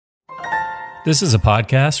This is a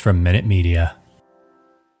podcast from Minute Media.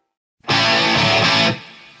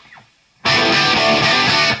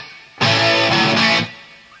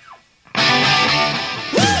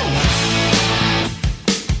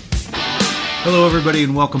 Hello, everybody,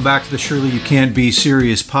 and welcome back to the Surely You Can't Be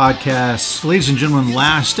Serious podcast. Ladies and gentlemen,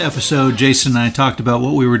 last episode, Jason and I talked about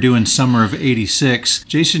what we were doing summer of 86.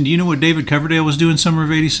 Jason, do you know what David Coverdale was doing summer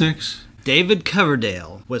of 86? David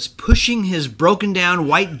Coverdale was pushing his broken down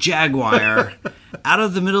white Jaguar out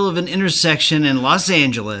of the middle of an intersection in Los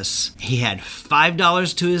Angeles. He had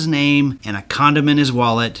 $5 to his name and a condom in his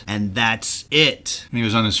wallet, and that's it. And he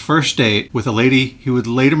was on his first date with a lady he would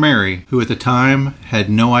later marry, who at the time had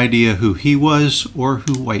no idea who he was or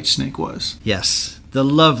who Whitesnake was. Yes, the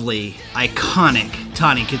lovely, iconic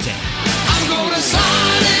Tawny Kitaen. I'm gonna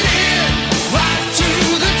slide it in, right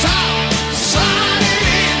to the top. Slide it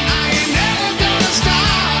in, I ain't never gonna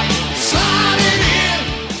stop. Slide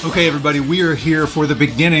it in. Okay, everybody, we are here for the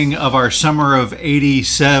beginning of our summer of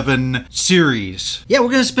 87 series. Yeah, we're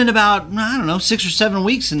going to spend about, 6 or 7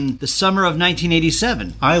 weeks in the summer of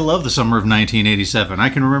 1987. I love the summer of 1987. I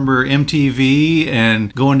can remember MTV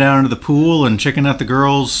and going down to the pool and checking out the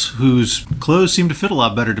girls whose clothes seemed to fit a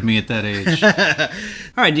lot better to me at that age.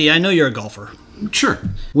 All right, Dee, I know you're a golfer. Sure.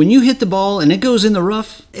 When you hit the ball and it goes in the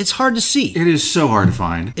rough, it's hard to see. It is so hard to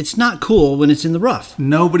find. It's not cool when it's in the rough.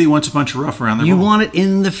 Nobody wants a bunch of rough around their You ball. want it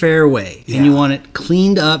in the fairway, Yeah. and you want it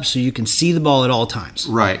cleaned up so you can see the ball at all times.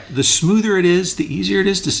 Right. The smoother it is, the easier it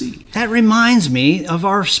is to see. That reminds me of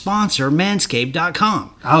our sponsor,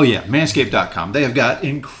 Manscaped.com. Oh, yeah. Manscaped.com. They have got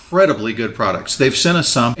incredibly good products. They've sent us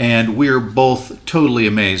some, and we're both totally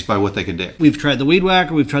amazed by what they can do. We've tried the Weed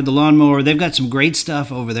Whacker, we've tried the Lawnmower. They've got some great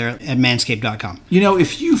stuff over there at Manscaped.com. You know,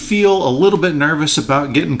 if you feel a little bit nervous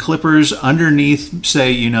about getting clippers underneath,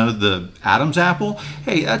 say, the Adam's apple,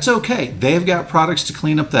 hey, that's okay. They've got products to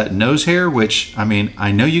clean up that nose hair, which,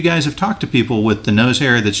 I know you guys have talked to people with the nose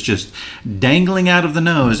hair that's just dangling out of the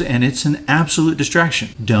nose, and it's an absolute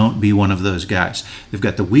distraction. Don't be one of those guys. They've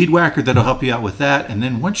got the Weed Whacker that'll help you out with that, and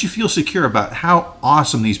then once you feel secure about how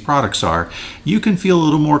awesome these products are, you can feel a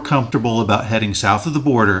little more comfortable about heading south of the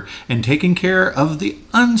border and taking care of the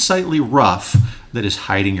unsightly rough that is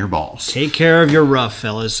hiding your balls. Take care of your rough,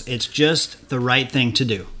 fellas. It's just the right thing to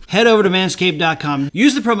do. Head over to Manscaped.com,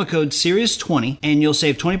 use the promo code SERIOUS20, and you'll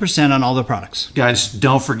save 20% on all the products. Guys,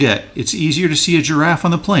 don't forget, it's easier to see a giraffe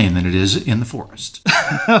on the plane than it is in the forest.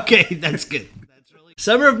 Okay, that's good.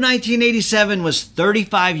 Summer of 1987 was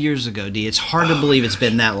 35 years ago, D. It's hard to believe it's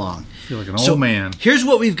been that long. I feel like an old man. Here's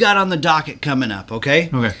what we've got on the docket coming up, okay?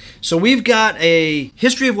 Okay. So we've got a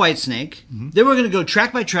history of Whitesnake. Then we're going to go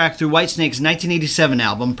track by track through Whitesnake's 1987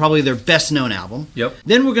 album, probably their best known album. Yep.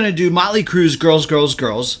 Then we're going to do Motley Crue's Girls, Girls,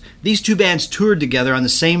 Girls. These two bands toured together on the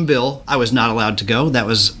same bill. I was not allowed to go. That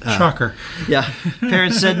was... Shocker. Yeah.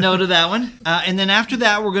 Parents said no to that one. And then after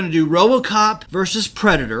that, we're going to do RoboCop versus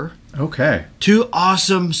Predator. Okay. Two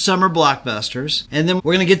awesome summer blockbusters. And then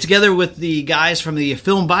we're going to get together with the guys from the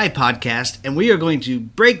Film By podcast, and we are going to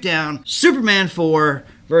break down Superman 4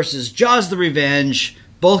 versus Jaws the Revenge.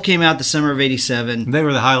 Both came out the summer of 87. They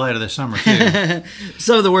were the highlight of the summer, too.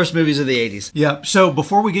 Some of the worst movies of the 80s. Yep. So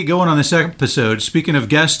before we get going on this episode, speaking of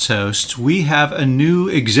guest hosts, we have a new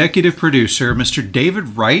executive producer, Mr.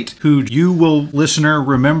 David Wright, who you will, listener,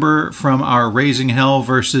 remember from our Raising Hell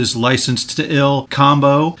versus Licensed to Ill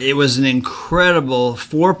combo. It was an incredible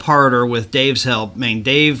four-parter with Dave's help.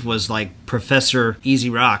 Dave was like Professor Easy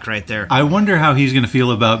Rock right there. I wonder how he's going to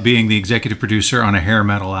feel about being the executive producer on a hair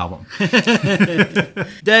metal album.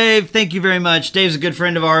 Dave, thank you very much. Dave's a good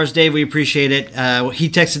friend of ours. Dave, we appreciate it. He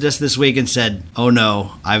texted us this week and said, "Oh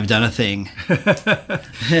no, I've done a thing."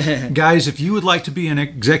 Guys, if you would like to be an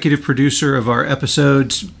executive producer of our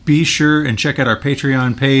episodes, be sure and check out our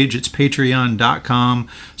Patreon page. It's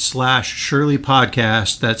patreon.com/Shirley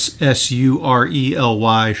Podcast. That's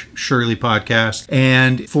SURELY, Shirley Podcast.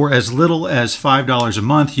 And for as little as $5 a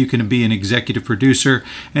month, you can be an executive producer,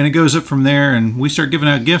 and it goes up from there, and we start giving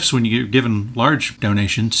out gifts when you get given large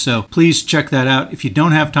donations. So please check that out. If you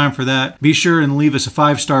don't have time for that, be sure and leave us a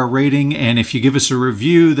 5-star rating, and if you give us a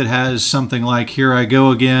review that has something like "Here I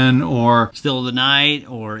Go Again" or Still of the Night,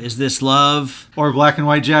 or Is This Love? or Black and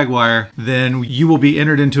White Jaguar, then you will be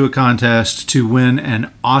entered into a contest to win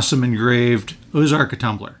an awesome engraved Ozarka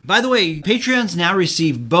tumbler. By the way, Patreons now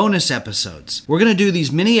receive bonus episodes. We're going to do these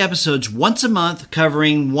mini episodes once a month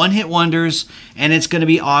covering one-hit wonders, and it's going to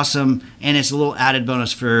be awesome, and it's a little added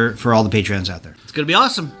bonus for all the Patreons out there. It's going to be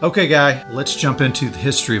awesome. Okay, Guy, let's jump into the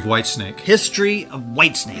history of Whitesnake. History of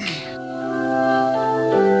Whitesnake.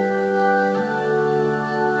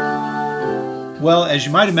 Well, as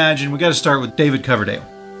you might imagine, we got to start with David Coverdale.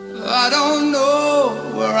 I don't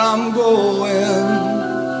know where I'm going,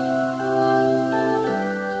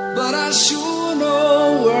 but I sure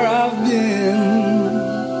know where I've been.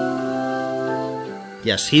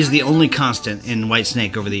 Yes, he's the only constant in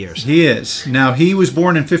Whitesnake over the years. He is. Now, he was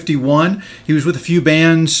born in 51. He was with a few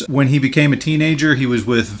bands when he became a teenager. He was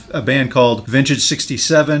with a band called Vintage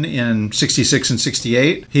 67 in 66 and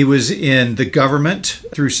 68. He was in The Government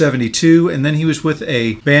through 72. And then he was with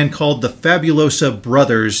a band called the Fabulosa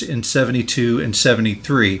Brothers in 72 and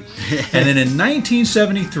 73. And then in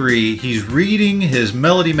 1973, he's reading his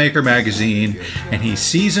Melody Maker magazine and he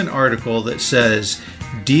sees an article that says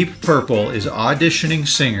Deep Purple is auditioning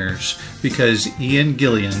singers because Ian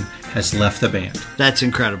Gillan has left the band. That's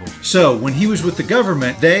incredible. So when he was with the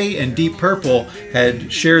Government, they and Deep Purple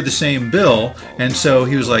had shared the same bill, and so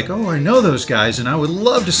he was like, oh, I know those guys and I would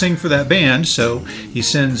love to sing for that band. So he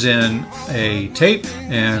sends in a tape,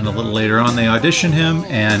 and a little later on they audition him,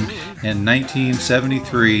 and in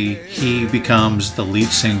 1973 he becomes the lead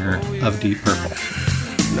singer of Deep Purple.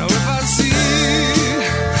 Now if I see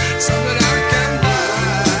something I can buy,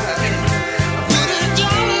 I put it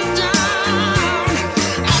down.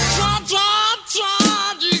 I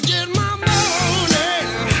try to get my money.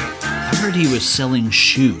 I heard he was selling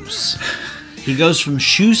shoes. He goes from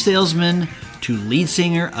shoe salesman to lead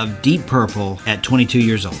singer of Deep Purple at 22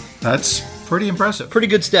 years old. That's pretty impressive. Pretty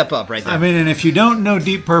good step up right there. I mean, and if you don't know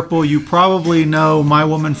Deep Purple, you probably know My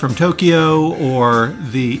Woman from Tokyo or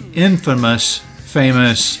the infamous,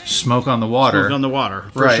 famous Smoke on the Water. Smoke on the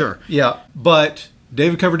Water, for Right. sure. Yeah, but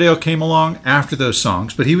David Coverdale came along after those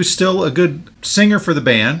songs, but he was still a good singer for the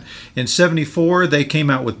band. In 74, they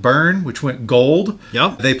came out with Burn, which went gold.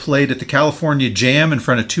 Yep. They played at the California Jam in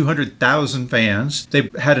front of 200,000 fans. They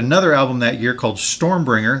had another album that year called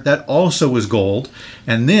Stormbringer. That also was gold.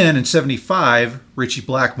 And then in 75, Richie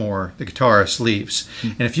Blackmore, the guitarist, leaves.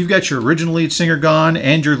 And if you've got your original lead singer gone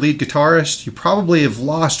and your lead guitarist, you probably have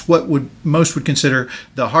lost what most would consider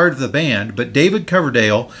the heart of the band. But David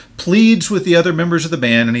Coverdale pleads with the other members of the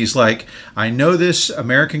band, and he's like, I know this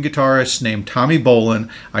American guitarist named Tommy Bolin.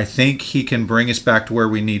 I think he can bring us back to where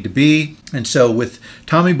we need to be. And so with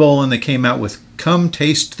Tommy Bolin, they came out with Come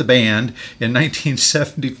Taste the Band in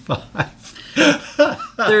 1975.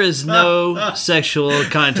 There is no sexual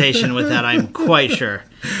connotation with that, I'm quite sure.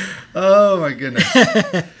 Oh my goodness.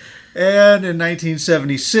 And in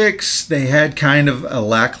 1976, they had kind of a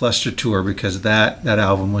lackluster tour because that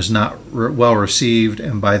album was not well received.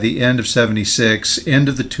 And by the end of 76, end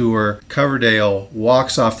of the tour, Coverdale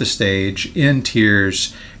walks off the stage in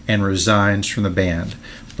tears and resigns from the band.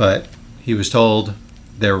 But he was told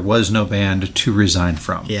there was no band to resign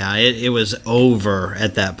from. Yeah, it was over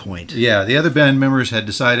at that point. Yeah, the other band members had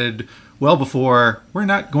decided well before, we're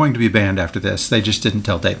not going to be a band after this. They just didn't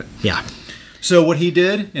tell David. Yeah. So what he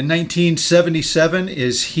did in 1977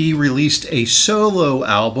 is he released a solo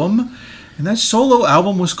album, and that solo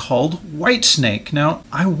album was called Whitesnake. Now,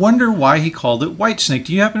 I wonder why he called it Whitesnake.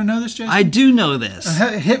 Do you happen to know this, Jason? I do know this.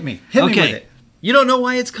 Hit me with it. You don't know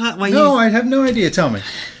why it's called... No, I have no idea. Tell me.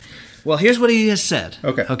 Well, here's what he has said.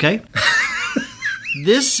 Okay.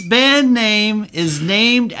 This band name is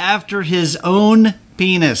named after his own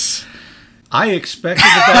penis. I expected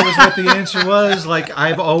that was what the answer was. Like,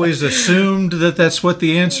 I've always assumed that that's what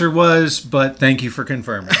the answer was, but thank you for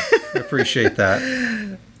confirming. I appreciate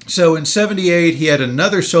that. So in 78, he had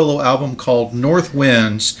another solo album called North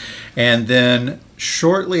Winds, and then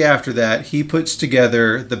shortly after that, he puts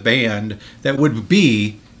together the band that would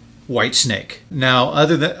be Whitesnake. Now,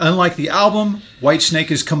 unlike the album,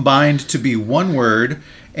 Whitesnake is combined to be one word,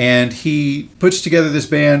 and he puts together this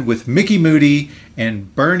band with Mickey Moody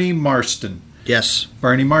and Bernie Marston. Yes.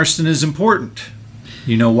 Bernie Marston is important.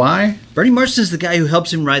 You know why? Bernie Marston is the guy who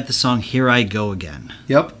helps him write the song Here I Go Again.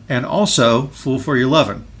 Yep, and also Fool for Your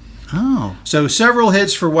Lovin'. Oh. So several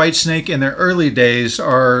hits for Whitesnake in their early days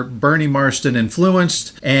are Bernie Marston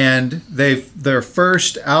influenced, and their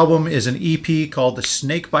first album is an EP called the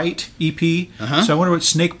Snakebite EP. So I wonder what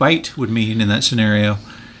Snakebite would mean in that scenario.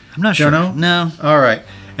 I'm not sure. Don't know? No. All right.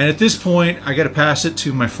 And at this point, I got to pass it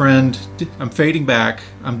to my friend. I'm fading back.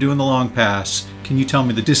 I'm doing the long pass. Can you tell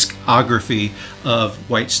me the discography of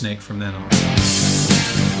Whitesnake from then on?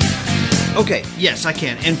 Okay, yes, I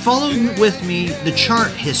can. And follow with me the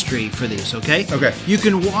chart history for these, okay? Okay. You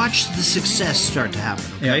can watch the success start to happen,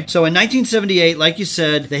 okay? Yeah. So in 1978, like you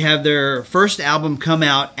said, they have their first album come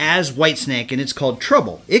out as Whitesnake, and it's called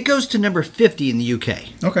Trouble. It goes to number 50 in the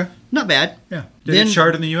UK. Okay. Not bad. Yeah. Did it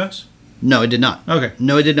chart in the U.S.? No, it did not. Okay.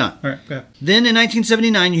 No, it did not. All right. Yeah. Then in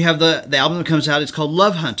 1979, you have the album that comes out. It's called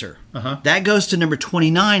Love Hunter. Uh-huh. That goes to number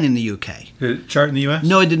 29 in the UK. Did it chart in the U.S.?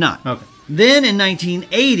 No, it did not. Okay. Then in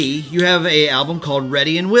 1980, you have an album called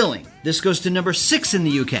Ready and Willing. This goes to number 6 in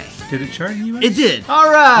the UK. Did it chart in the U.S.? It did. All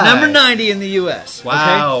right. Number 90 in the US.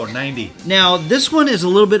 Wow, 90. Okay? Now, this one is a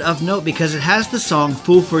little bit of note because it has the song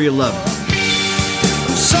Fool for Your Lovin'.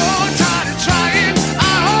 I'm so tired of trying,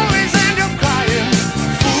 I always end up crying.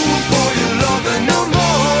 Fool for your loving no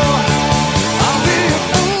more. I'll be a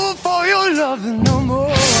fool for your loving no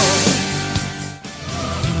more.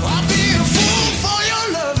 I'll be a fool for your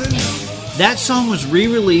loving. That song was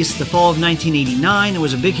re-released the fall of 1989 and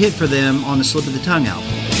was a big hit for them on the Slip of the Tongue album.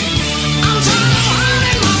 I'm tired of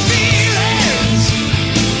hiding my feelings.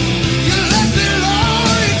 You left me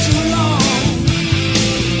lonely too long.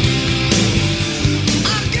 I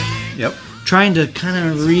gave Yep. Trying to kind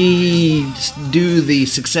of redo the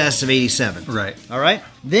success of 87. Right. All right?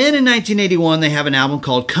 Then in 1981, they have an album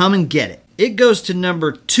called Come and Get It. It goes to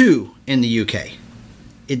number 2 in the UK.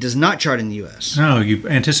 It does not chart in the US. No, you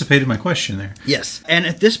anticipated my question there. Yes. And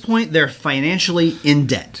at this point, they're financially in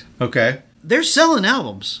debt. Okay. They're selling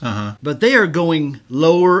albums, but they are going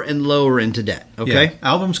lower and lower into debt, okay? Yeah.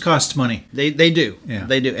 Albums cost money. They do. Yeah.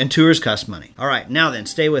 They do. And tours cost money. All right, now then,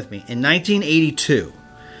 stay with me. In 1982,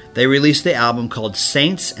 they released the album called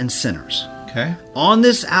Saints and Sinners. Okay. On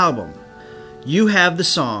this album, you have the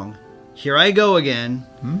song Here I Go Again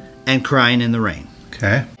and Crying in the Rain.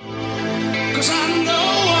 Okay. 'Cause I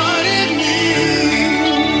know what it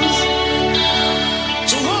means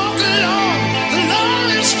to walk along the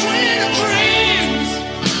lonely street of dreams.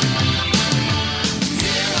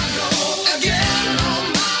 Here I go again on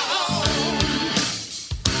my own,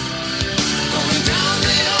 going down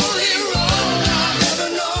the only road I've ever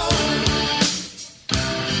known.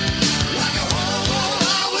 Like a hobo,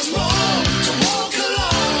 I was born to walk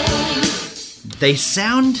alone. They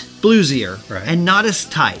sound bluesier Right. and not as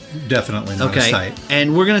tight. Definitely not as Okay, tight.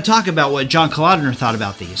 and we're going to talk about what John Kalodner thought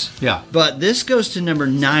about these. Yeah. But this goes to number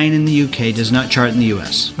 9 in the UK, does not chart in the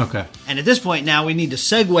US. Okay. And at this point now, we need to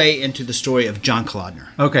segue into the story of John Kalodner.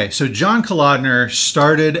 Okay, so John Kalodner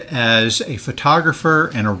started as a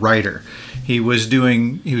photographer and a writer. He was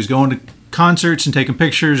going to concerts and taking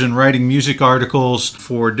pictures and writing music articles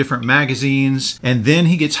for different magazines, and then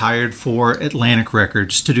he gets hired for Atlantic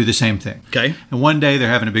Records to do the same thing. Okay. And one day they're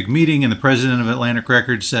having a big meeting and the president of Atlantic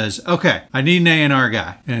Records says, okay, I need an A&R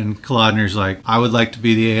guy. And Kalodner's like, I would like to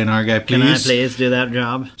be the A&R guy, please. Can I please do that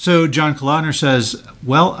job? So John Kalodner says,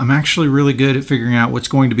 well, I'm actually really good at figuring out what's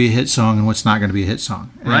going to be a hit song and what's not going to be a hit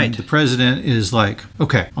song. And Right. the president is like,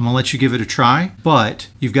 okay, I'm going to let you give it a try, but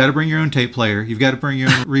you've got to bring your own tape player. You've got to bring your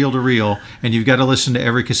own reel-to-reel, and you've got to listen to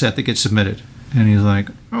every cassette that gets submitted. And he's like,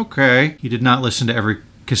 okay. He did not listen to every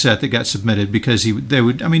cassette that got submitted because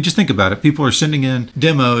just think about it. People are sending in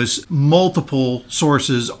demos, multiple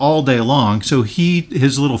sources all day long. So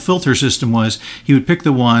his little filter system was he would pick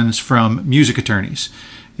the ones from music attorneys.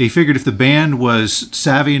 He figured if the band was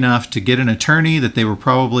savvy enough to get an attorney that they were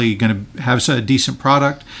probably going to have a decent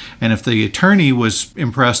product, and if the attorney was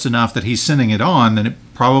impressed enough that he's sending it on, then it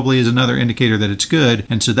probably is another indicator that it's good.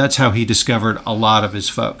 And so that's how he discovered a lot of his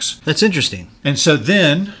folks. That's interesting. And so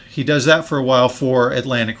then he does that for a while for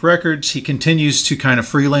Atlantic Records. He continues to kind of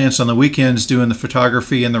freelance on the weekends doing the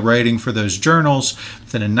photography and the writing for those journals.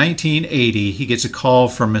 Then in 1980, he gets a call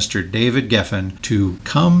from Mr. David Geffen to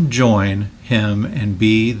come join him and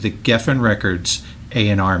be the Geffen Records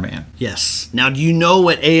A&R man. Yes. Now, do you know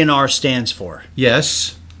what A&R stands for?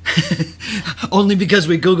 Yes. Only because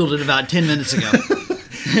we Googled it about 10 minutes ago.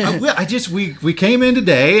 We came in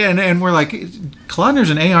today and we're like, Kalodner's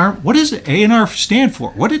an A&R. What does A&R stand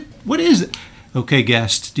for? What is it? Okay,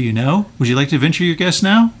 guest, do you know? Would you like to venture your guess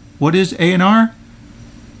now? What is A&R?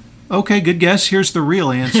 Okay, good guess. Here's the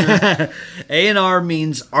real answer. A&R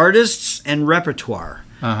means artists and repertoire.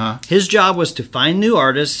 His job was to find new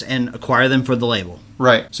artists and acquire them for the label.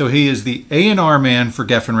 Right. So he is the A&R man for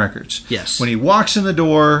Geffen Records. Yes. When he walks in the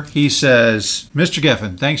door, he says, Mr.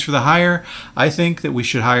 Geffen, thanks for the hire. I think that we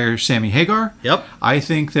should hire Sammy Hagar. Yep. I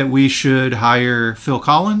think that we should hire Phil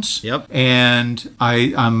Collins. Yep. And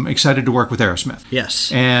I'm excited to work with Aerosmith.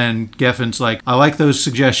 Yes. And Geffen's like, I like those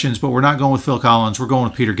suggestions, but we're not going with Phil Collins. We're going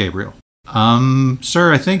with Peter Gabriel.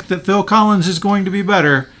 Sir, I think that Phil Collins is going to be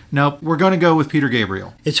better. Nope, we're going to go with Peter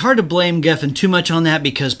Gabriel. It's hard to blame Geffen too much on that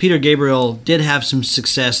because Peter Gabriel did have some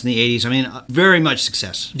success in the 80s. I mean, very much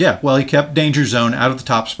success. Yeah, well, he kept Danger Zone out of the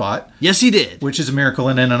top spot. Yes, he did. Which is a miracle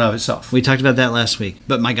in and of itself. We talked about that last week.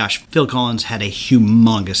 But my gosh, Phil Collins had a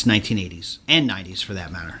humongous 1980s and 90s for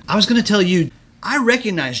that matter. I was going to tell you, I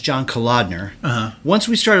recognized John Kalodner. Once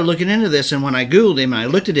we started looking into this, and when I Googled him and I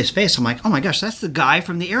looked at his face, I'm like, oh my gosh, that's the guy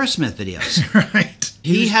from the Aerosmith videos. Right.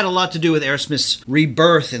 He had a lot to do with Aerosmith's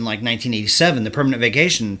rebirth in like 1987, the Permanent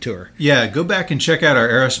Vacation tour. Yeah, go back and check out our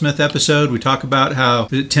Aerosmith episode. We talk about how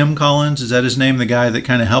Tim Collins, is that his name, the guy that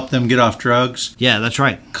kind of helped them get off drugs? Yeah, that's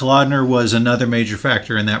right. Kolodner was another major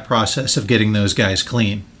factor in that process of getting those guys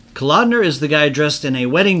clean. Kolodner is the guy dressed in a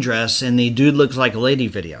wedding dress in the Dude Looks Like a Lady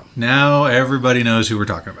video. Now everybody knows who we're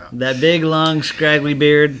talking about. That big, long, scraggly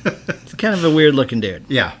beard. It's kind of a weird looking dude.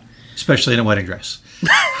 Yeah, especially in a wedding dress.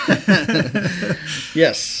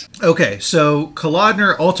 Yes. Okay, so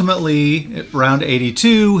Kolodner ultimately, around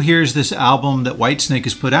 82, here's this album that Whitesnake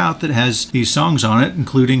has put out that has these songs on it,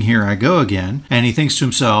 including Here I Go Again, and he thinks to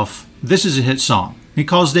himself, this is a hit song. He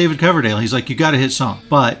calls David Coverdale. He's like, you got a hit song.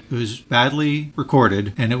 But it was badly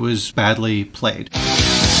recorded and it was badly played.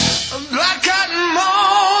 Black cotton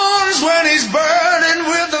moans when he's burning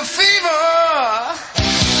with the fever.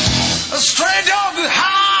 A stray dog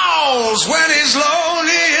howls when he's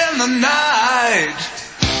lonely in the night.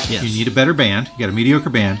 Yes. You need a better band. You got a mediocre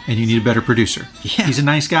band and you need a better producer. Yeah. He's a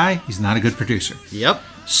nice guy. He's not a good producer. Yep.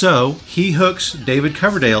 So he hooks David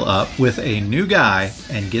Coverdale up with a new guy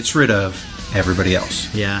and gets rid of everybody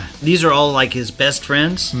else. Yeah. These are all like his best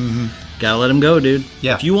friends. Mm-hmm. Gotta let him go, dude.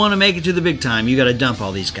 Yeah. If you want to make it to the big time, you gotta dump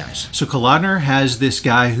all these guys. So Kolodner has this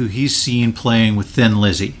guy who he's seen playing with Thin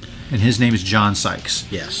Lizzy, and his name is John Sykes.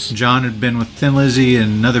 Yes. John had been with Thin Lizzy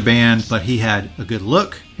and another band, but he had a good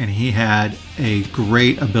look and he had a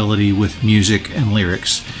great ability with music and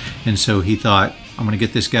lyrics. And so he thought, I'm going to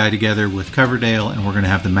get this guy together with Coverdale and we're going to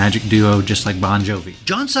have the magic duo just like Bon Jovi.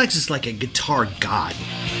 John Sykes is like a guitar god.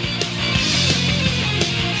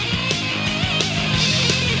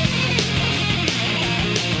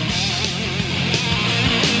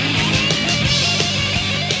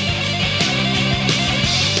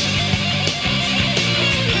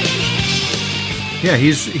 Yeah,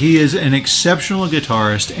 he is an exceptional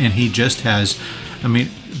guitarist, and he just has, I mean,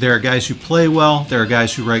 there are guys who play well, there are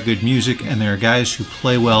guys who write good music, and there are guys who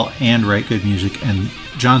play well and write good music, and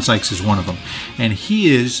John Sykes is one of them. And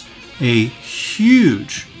he is a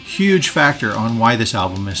huge, huge factor on why this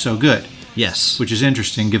album is so good, Yes. which is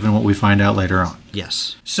interesting given what we find out later on.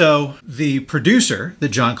 Yes. So the producer that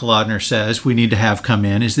John Kolodner says we need to have come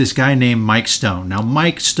in is this guy named Mike Stone. Now,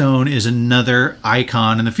 Mike Stone is another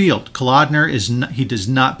icon in the field. Kolodner he does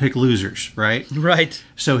not pick losers, right? Right.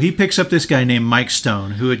 So he picks up this guy named Mike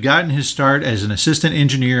Stone, who had gotten his start as an assistant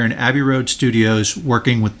engineer in Abbey Road Studios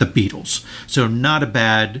working with the Beatles. So not a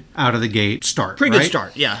bad out of the gate start. Pretty good right?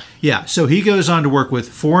 start, yeah. Yeah, so he goes on to work with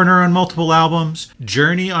Foreigner on multiple albums,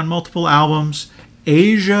 Journey on multiple albums,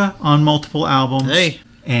 Asia on multiple albums, Hey.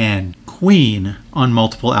 and Queen on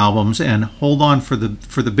multiple albums. And hold on for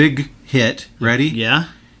the big hit. Ready? Yeah.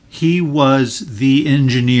 He was the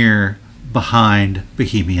engineer behind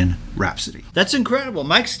Bohemian Rhapsody. That's incredible.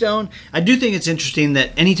 Mike Stone, I do think it's interesting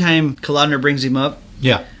that anytime Kolodner brings him up,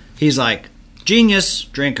 Yeah. he's like, genius,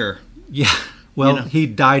 drinker. Yeah. Well, You know. he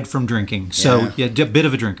died from drinking, so yeah, a bit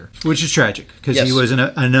of a drinker, which is tragic because Yes. he was an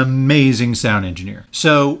amazing sound engineer.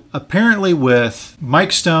 So apparently, with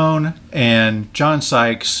Mike Stone and John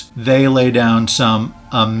Sykes, they lay down some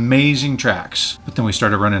amazing tracks, but then we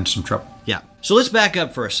started running into some trouble. Yeah. So let's back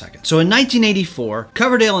up for a second. So in 1984,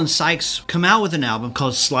 Coverdale and Sykes come out with an album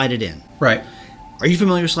called Slide It In. Right, Are you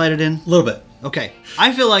familiar with Slide It In? a little bit. Okay.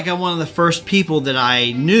 I feel like I'm one of the first people that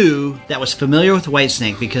I knew that was familiar with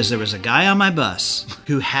Whitesnake because there was a guy on my bus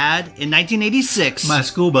who had, in 1986, My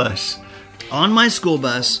school bus. on my school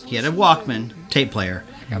bus, he had a Walkman tape player,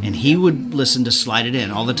 and he would listen to Slide It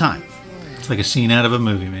In all the time, It's like a scene out of a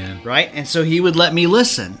movie, man. right? And so he would let me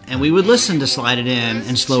listen, and we would listen to Slide It In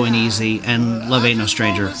and Slow and Easy and Love Ain't No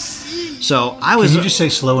Stranger. So I was Can you just say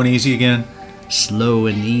slow and easy again? slow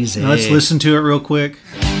and easy. Now let's listen to it real quick.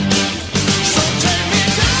 So take me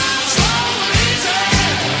down slow and easy.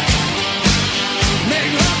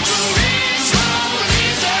 Make love to me slow and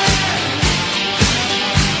easy.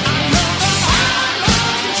 I know the hard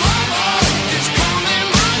love trouble is coming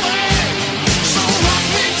my way. So rock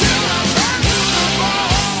me till I burn to the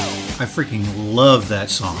bone. I freaking love that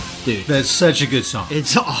song. Dude. That's such a good song.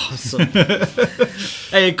 It's awesome.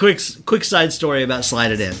 Hey, a quick side story about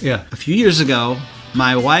Slide It In. Yeah. A few years ago,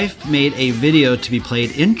 my wife made a video to be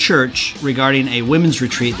played in church regarding a women's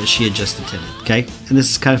retreat that she had just attended. Okay? And this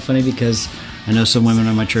is kind of funny because I know some women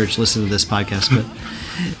in my church listen to this podcast, but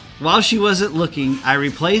while she wasn't looking, I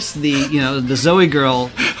replaced the Zoe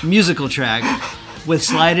Girl musical track with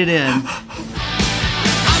Slide It In. I'm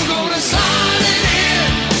gonna slide it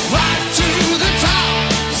in right to the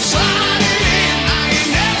top. Slide it in, I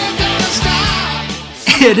ain't never gonna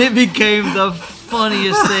stop. And it became the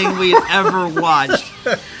funniest thing we had ever watched.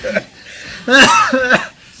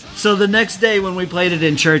 So the next day when we played it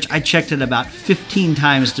in church, I checked it about 15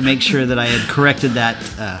 times to make sure that I had corrected that.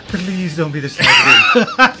 Please don't be the slided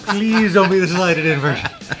in. Please don't be the slided in version.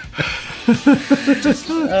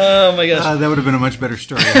 Oh my gosh. That would have been a much better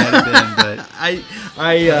story had it been, but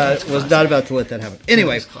I was not about to let that happen.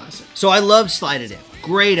 Anyway, so I loved Slide It In.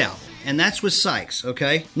 Great album. And that's with Sykes,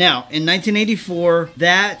 okay? Now, in 1984,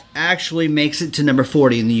 that actually makes it to number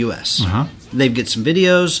 40 in the U.S. They've got some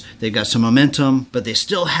videos, they've got some momentum, but they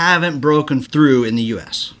still haven't broken through in the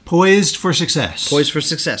U.S. poised for success. Poised for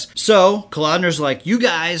success. So, Kalodner's like, you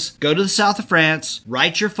guys, go to the south of France,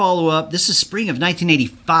 write your follow-up. This is spring of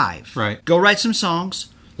 1985. Right. Go write some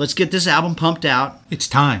songs. Let's get this album pumped out. It's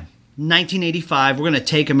time. 1985, we're going to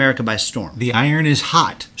take America by storm. The iron is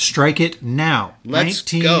hot. Strike it now. Let's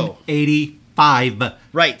go. 1985.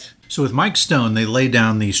 Right. So with Mike Stone, they lay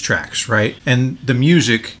down these tracks, right? And the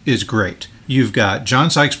music is great. You've got John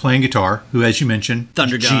Sykes playing guitar, who, as you mentioned,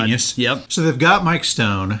 Thunder God. genius. Yep. So they've got Mike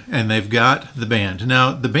Stone, and they've got the band.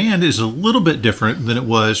 Now, the band is a little bit different than it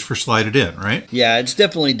was for Slide It In, right? Yeah, it's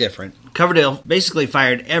definitely different. Coverdale basically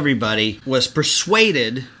fired everybody, was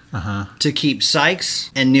persuaded to keep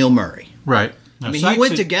Sykes and Neil Murray. Right. Now, I mean, Sykes he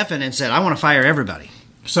went to Geffen and said, I want to fire everybody.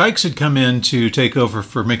 Sykes had come in to take over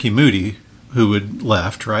for Mickey Moody, who had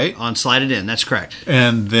left, right? On Slide It In, that's correct.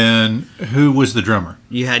 And then who was the drummer?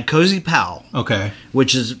 You had Cozy Powell, Okay.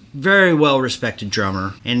 which is very well-respected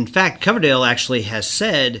drummer. And in fact, Coverdale actually has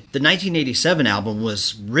said the 1987 album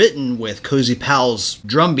was written with Cozy Powell's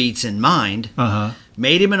drum beats in mind,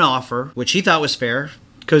 made him an offer, which he thought was fair.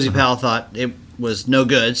 Cozy Powell thought it was no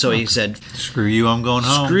good, so he said, Screw you, I'm going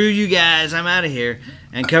home. screw you guys, I'm out of here.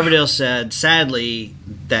 And Coverdale said, sadly,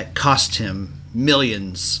 that cost him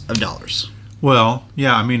millions of dollars. Well,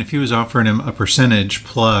 yeah, I mean, if he was offering him a percentage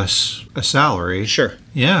plus a salary. Sure.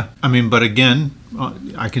 Yeah. I mean, but again,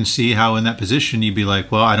 I can see how in that position you'd be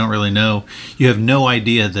like, well, I don't really know. You have no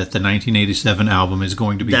idea that the 1987 album is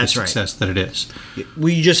going to be That's the right. success that it is.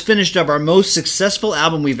 We just finished up our most successful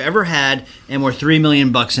album we've ever had, and we're $3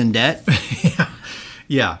 million in debt.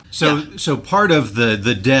 Yeah. So part of the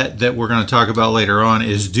debt that we're going to talk about later on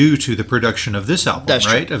is due to the production of this album, That's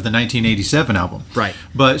right? true. Of the 1987 album. Right.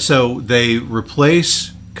 But so they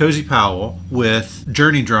replace Cozy Powell with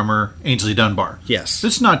Journey drummer Ainsley Dunbar. Yes.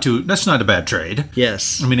 That's not a bad trade.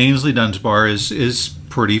 Yes. I mean, Ainsley Dunbar is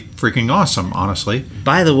pretty freaking awesome, honestly.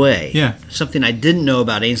 By the way, Yeah. something I didn't know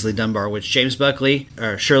about Ainsley Dunbar, which James Buckley,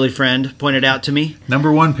 our Shirley friend, pointed out to me.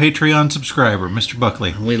 #1 Patreon subscriber, Mr.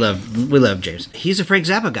 Buckley. We love James. He's a Frank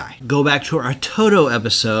Zappa guy. Go back to our Toto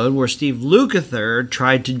episode where Steve Lukather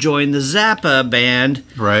tried to join the Zappa band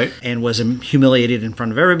Right. and was humiliated in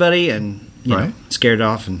front of everybody and you know, Right. scared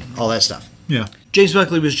off and all that stuff. Yeah. James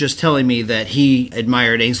Buckley was just telling me that he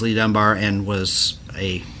admired Ainsley Dunbar and was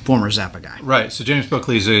a former Zappa guy. Right. So James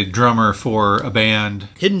Buckley's a drummer for a band,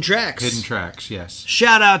 Hidden Tracks. Hidden Tracks, yes.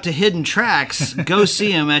 Shout out to Hidden Tracks. Go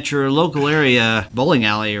see him at your local area bowling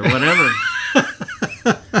alley or whatever.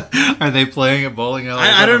 Are they playing at bowling alley?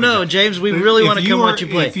 I don't know, James. We really want to come watch you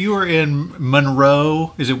play. If you were in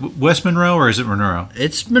Monroe, is it West Monroe or is it Monroe?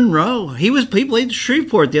 It's Monroe. He played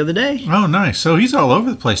Shreveport the other day. Oh, nice. So he's all over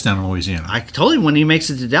the place down in Louisiana. I told him when he makes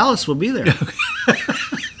it to Dallas, we'll be there.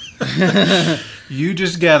 You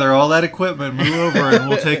just gather all that equipment, move over, and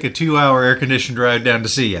we'll take a 2-hour air-conditioned ride down to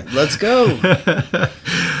see you. Let's go.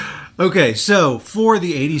 Okay, so for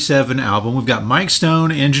the 87 album, we've got Mike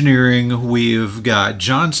Stone engineering, we've got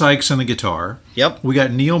John Sykes on the guitar. Yep. We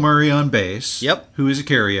got Neil Murray on bass. Yep. Who is a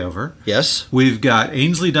carryover. Yes. We've got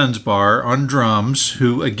Ainsley Dunbar on drums,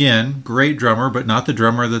 who, again, great drummer, but not the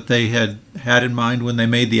drummer that they had in mind when they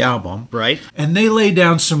made the album. Right. And they lay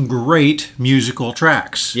down some great musical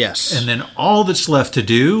tracks. Yes. And then all that's left to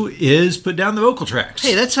do is put down the vocal tracks.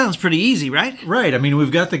 Hey, that sounds pretty easy, right? Right. I mean,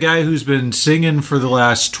 we've got the guy who's been singing for the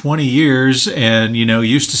last 20 years and,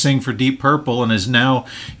 used to sing for Deep Purple and is now,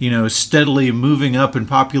 steadily moving up in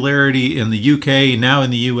popularity in the UK, now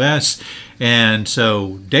in the US. And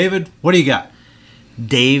so, David, what do you got?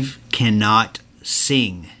 Dave cannot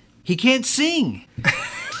sing. He can't sing.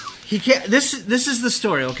 He can't. This is the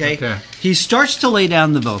story, okay? Okay. He starts to lay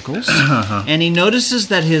down the vocals, and he notices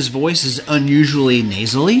that his voice is unusually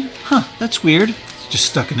nasally. Huh, that's weird. Just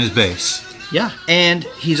stuck in his bass. Yeah. And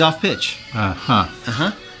he's off pitch.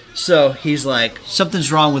 Uh-huh. So he's like,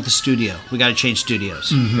 something's wrong with the studio. We got to change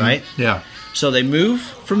studios, right? Yeah. So they move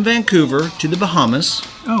from Vancouver to the Bahamas,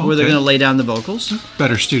 where they're okay. going to lay down the vocals.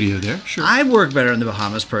 Better studio there, sure. I work better in the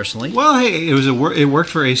Bahamas, personally. Well, hey, it worked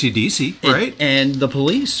for AC/DC, right? And the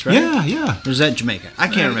Police, right? Yeah, yeah. Or is that Jamaica? I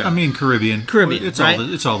can't remember. I mean, Caribbean. Caribbean, It's right?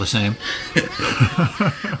 it's all the same.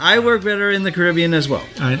 I work better in the Caribbean as well.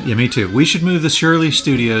 Yeah, me too. We should move the Shirley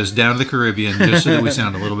Studios down to the Caribbean just so that we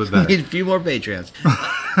sound a little bit better. Need a few more Patreons.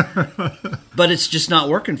 But it's just not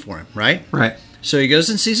working for him, right? Right. So he goes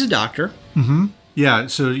and sees a doctor. Yeah.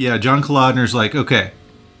 So John Kalodner's like, okay,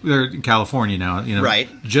 they're in California now. Right.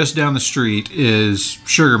 Just down the street is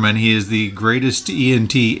Sugarman. He is the greatest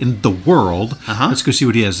ENT in the world. Let's go see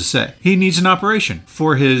what he has to say. He needs an operation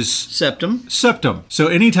for his Septum. septum. So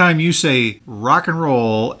anytime you say rock and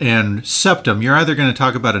roll and septum, you're either going to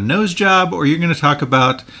talk about a nose job or you're going to talk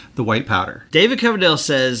about the white powder. David Coverdale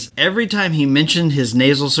says every time he mentioned his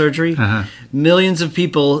nasal surgery, millions of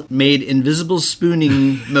people made invisible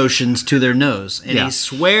spooning motions to their nose. And Yeah. he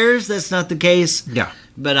swears that's not the case. Yeah.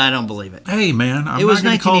 But I don't believe it. Hey man, I'm It was not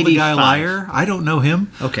going to call the guy 1985. liar. I don't know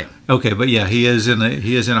him. Okay. Okay, but yeah, he is in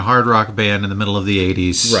a hard rock band in the middle of the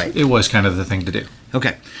 80s. Right. It was kind of the thing to do.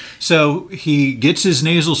 Okay. So he gets his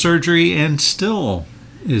nasal surgery and still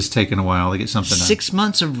is taking a while to get something done. 6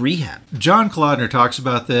 months of rehab. John Kalodner talks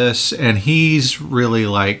about this, and he's really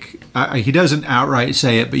like he doesn't outright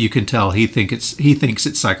say it, but you can tell he thinks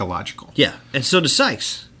it's psychological. Yeah. And so does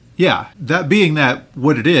Sykes. Yeah, that being that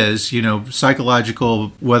what it is, psychological,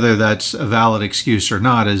 whether that's a valid excuse or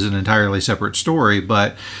not is an entirely separate story,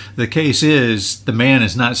 but the case is the man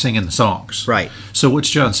is not singing the songs. Right. So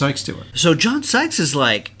what's John Sykes doing? So John Sykes is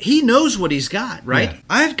like, he knows what he's got, right? Yeah.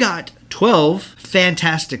 I've got 12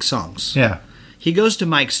 fantastic songs. Yeah. He goes to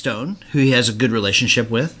Mike Stone, who he has a good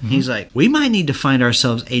relationship with. He's like, we might need to find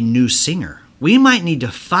ourselves a new singer. We might need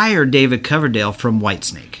to fire David Coverdale from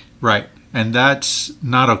Whitesnake. Right. And that's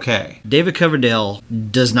not okay. David Coverdale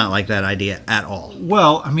does not like that idea at all.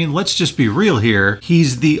 Well, I mean, let's just be real here.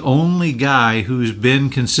 He's the only guy who's been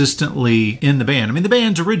consistently in the band. I mean, the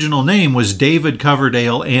band's original name was David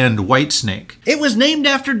Coverdale and Whitesnake. It was named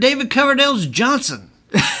after David Coverdale's Johnson.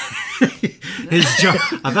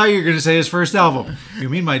 I thought you were going to say his first album. You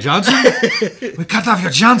mean my Johnson? We cut off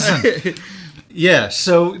your Johnson. Yeah,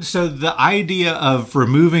 so the idea of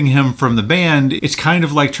removing him from the band, it's kind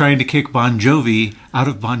of like trying to kick Bon Jovi out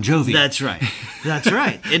of Bon Jovi. That's right. That's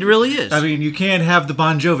right. It really is. I mean, you can't have the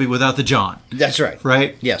Bon Jovi without the John, that's right.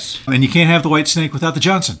 right? Yes. And you can't have the White Snake without the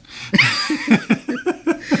Johnson.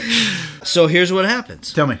 So here's what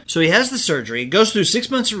happens. Tell me. So he has the surgery, goes through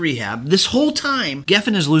 6 months of rehab. This whole time,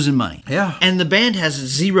 Geffen is losing money. Yeah. And the band has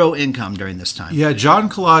zero income during this time. Yeah, John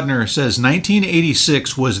Kalodner says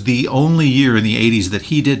 1986 was the only year in the 80s that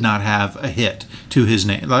he did not have a hit to his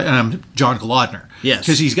name. John Kalodner. Yes.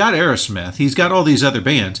 Because he's got Aerosmith. He's got all these other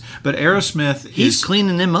bands. But Aerosmith He's is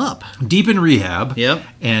cleaning them up. deep in rehab. Yep.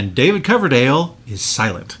 And David Coverdale is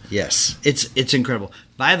silent. Yes. It's incredible.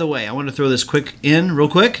 By the way, I want to throw this real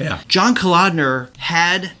quick. Yeah. John Kalodner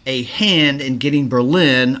had a hand in getting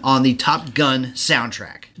Berlin on the Top Gun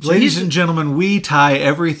soundtrack. So Ladies he's- and gentlemen, we tie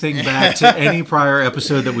everything back to any prior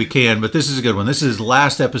episode that we can, but this is a good one. This is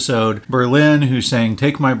last episode, Berlin, who sang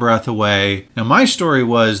Take My Breath Away. Now, my story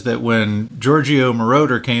was that when Giorgio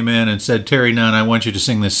Moroder came in and said, Terry Nunn, I want you to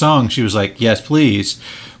sing this song, she was like, yes, please.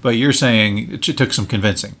 But you're saying it took some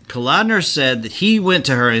convincing. Kalodner said that he went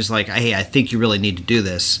to her and he's like, hey, I think you really need to do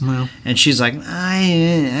this. Well. And she's like,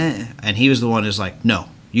 and he was the one who's like, no,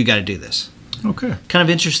 you got to do this. Okay. Kind of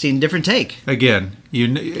interesting, different take. Again,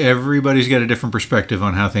 everybody's got a different perspective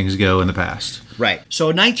on how things go in the past. Right. So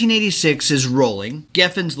 1986 is rolling.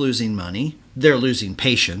 Geffen's losing money. They're losing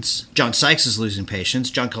patience. John Sykes is losing patience.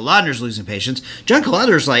 John Kalodner's losing patience. John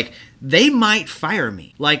Kalodner's like, they might fire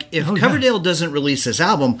me. Like, if Coverdale doesn't release this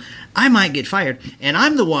album, I might get fired. And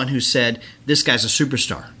I'm the one who said, this guy's a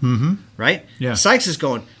superstar. Mm-hmm. Right? Yeah. Sykes is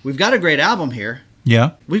going, we've got a great album here.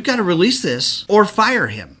 Yeah. We've got to release this or fire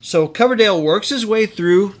him. So Coverdale works his way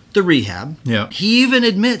through the rehab. Yeah. He even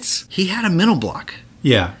admits he had a mental block.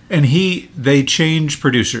 Yeah, and they changed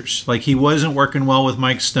producers. Like, he wasn't working well with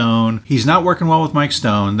Mike Stone. He's not working well with Mike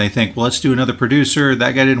Stone. They think, well, let's do another producer.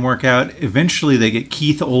 That guy didn't work out. Eventually, they get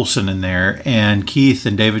Keith Olsen in there, and Keith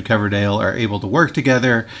and David Coverdale are able to work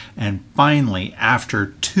together. And finally, after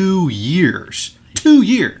 2 years,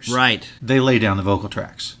 Right. they lay down the vocal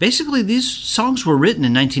tracks. Basically, these songs were written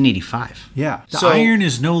in 1985. Yeah, the So- iron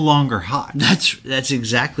is no longer hot. That's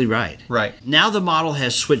exactly right. Right. Now the model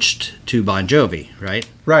has switched to Bon Jovi, right?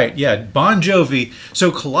 Right, yeah. Bon Jovi.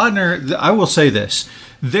 So Kalodner, I will say this.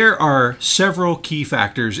 There are several key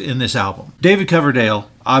factors in this album. David Coverdale,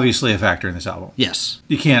 obviously a factor in this album. Yes.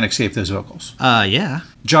 You can't escape those vocals. Yeah.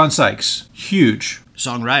 John Sykes, huge.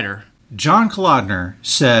 Songwriter. John Kalodner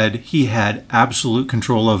said he had absolute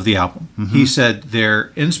control of the album. He said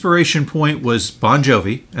their inspiration point was Bon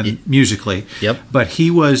Jovi, and musically. Yep. But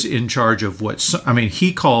he was in charge of John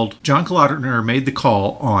Kalodner made the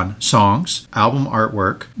call on songs, album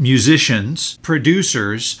artwork, musicians,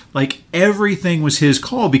 producers, like everything was his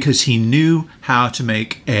call because he knew how to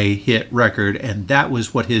make a hit record, and that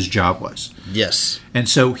was what his job was. Yes. And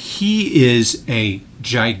so he is a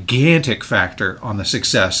gigantic factor on the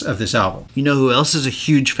success of this album. You know who else is a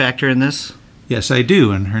huge factor in this? Yes, I do,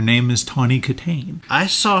 and her name is Tawny Katane. I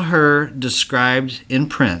saw her described in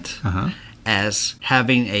print as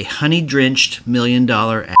having a honey-drenched $1 million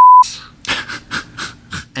ass.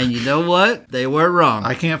 And you know what? They weren't wrong.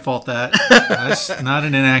 I can't fault that. That's not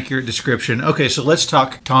an inaccurate description. Okay, so let's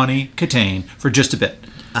talk Tawny Katane for just a bit.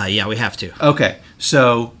 Yeah, we have to. Okay,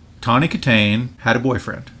 so Tawny Katane had a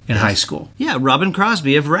boyfriend in high school. Yeah, Robin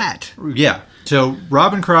Crosby of Rat. Yeah. So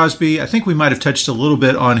Robin Crosby, I think we might have touched a little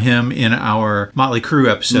bit on him in our Motley Crue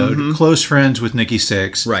episode. Close friends with Nikki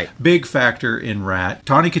Sixx. Right. Big factor in Rat.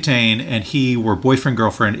 Tawny Katane and he were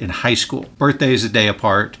boyfriend-girlfriend in high school. Birthdays a day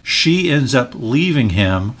apart. She ends up leaving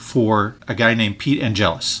him for a guy named Pete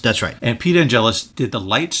Angelus. That's right. And Pete Angelus did the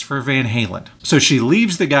lights for Van Halen. So she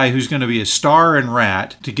leaves the guy who's going to be a star in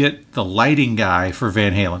Rat to get the lighting guy for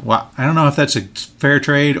Van Halen. Well, I don't know if that's a fair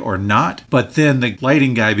trade or not, but then the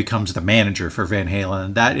lighting guy becomes the manager for Van Halen,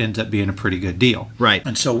 and that ends up being a pretty good deal. Right.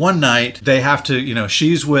 And so one night, they have to,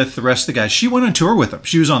 she's with the rest of the guys. She went on tour with them.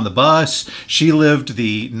 She was on the bus. She lived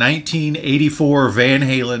the 1984 Van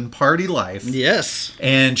Halen party life. Yes.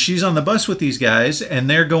 And she's on the bus with these guys, and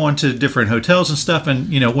they're going to different hotels and stuff. And,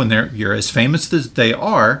 when you're as famous as they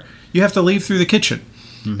are, you have to leave through the kitchen.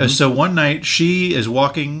 So one night she is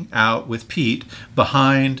walking out with Pete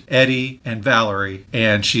behind Eddie and Valerie,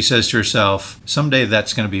 and she says to herself, someday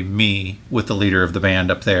that's going to be me with the leader of the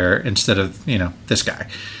band up there instead of, this guy.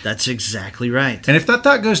 That's exactly right. And if that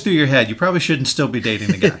thought goes through your head, you probably shouldn't still be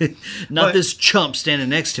dating the guy. Not this chump standing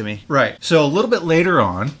next to me. Right. So a little bit later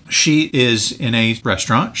on, she is in a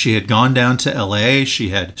restaurant. She had gone down to LA. She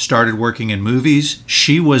had started working in movies.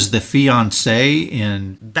 She was the fiancé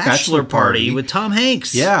in Bachelor Party with Tom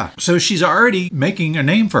Hanks. Yeah. So she's already making a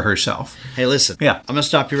name for herself. Hey, listen. Yeah. I'm going to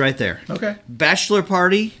stop you right there. Okay. Bachelor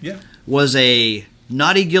Party Yeah. was a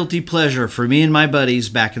naughty guilty pleasure for me and my buddies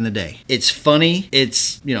back in the day. It's funny.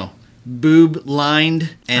 It's, boob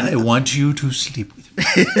lined. And I want you to sleep with me.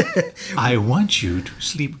 I want you to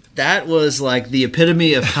sleep with me. that was like the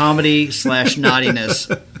epitome of comedy / naughtiness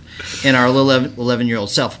in our little 11-year-old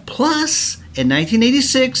self. Plus, in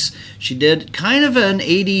 1986, she did kind of an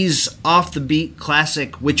 80s off-the-beat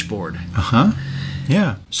classic Witchboard.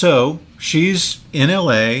 Yeah. So she's in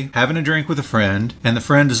LA having a drink with a friend, and the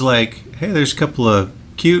friend is like, hey, there's a couple of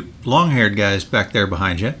cute long-haired guys back there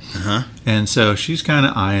behind you. And so she's kind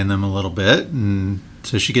of eyeing them a little bit, and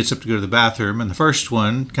so she gets up to go to the bathroom, and the first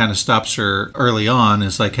one kind of stops her early on,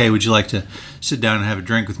 is like, hey, would you like to sit down and have a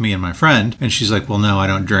drink with me and my friend? And she's like, well, no, I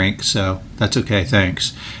don't drink, so that's okay,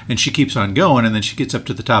 thanks. And she keeps on going, and then she gets up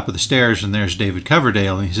to the top of the stairs, and there's David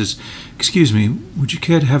Coverdale, and he says, excuse me, would you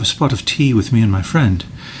care to have a spot of tea with me and my friend?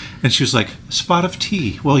 And she was like, a spot of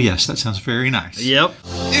tea? Well, yes, that sounds very nice. Yep.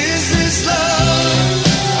 Is this love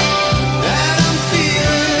that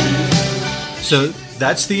I'm feeling? So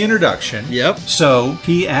that's the introduction. Yep. So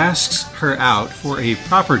he asks her out for a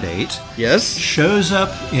proper date. Yes. Shows up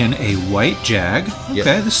in a white Jag. Okay,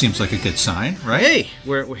 Yep. this seems like a good sign, right? Hey,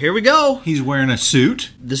 here we go. He's wearing a suit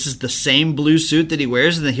This is the same blue suit that he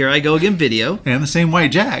wears in the Here I Go Again video. and the same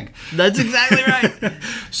white Jag. That's exactly right.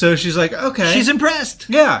 So she's like, okay. She's impressed.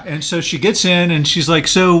 Yeah, and so she gets in and she's like,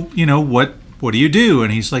 so, what do you do?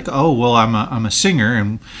 And he's like, oh, well, I'm a singer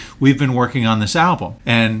and we've been working on this album.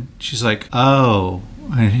 And she's like, oh.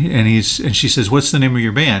 And she says, what's the name of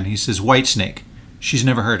your band? He says, Whitesnake. She's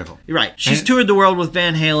never heard of him. You're right. She's And- toured the world with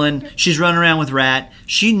Van Halen. She's run around with Rat.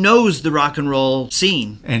 She knows the rock and roll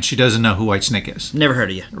scene. And she doesn't know who Whitesnake is. Never heard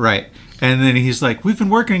of you. Right. And then he's like, we've been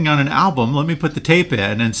working on an album. Let me put the tape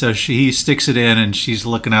in. And so he sticks it in and she's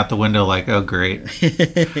looking out the window like, oh, great.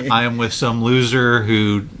 I am with some loser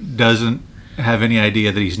who doesn't have any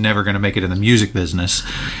idea that he's never going to make it in the music business.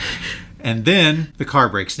 And then the car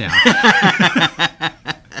breaks down.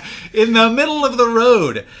 In the middle of the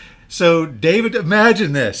road. So David,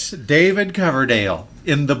 imagine this. David Coverdale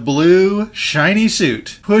in the blue, shiny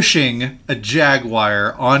suit, pushing a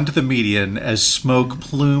Jaguar onto the median as smoke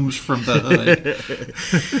plumes from the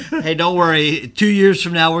hood. Hey, don't worry. 2 years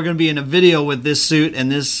from now, we're going to be in a video with this suit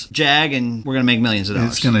and this Jag, and we're going to make millions of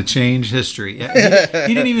dollars. It's going to change history. He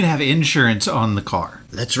didn't even have insurance on the car.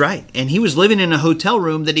 That's right. And he was living in a hotel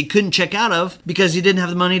room that he couldn't check out of because he didn't have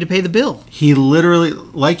the money to pay the bill. He literally,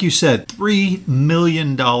 like you said, $3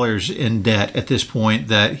 million in debt at this point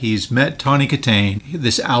that he's met Tawny Katane.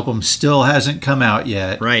 This album still hasn't come out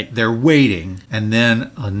yet. Right. They're waiting. And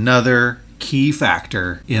then another key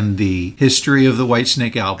factor in the history of the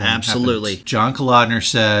Whitesnake album. Absolutely. happens. John Kalodner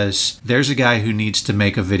says, there's a guy who needs to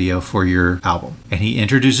make a video for your album. And he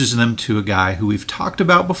introduces them to a guy who we've talked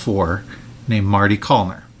about before named Marty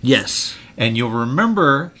Callner. Yes. And you'll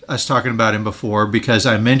remember us talking about him before because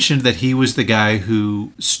I mentioned that he was the guy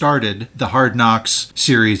who started the Hard Knocks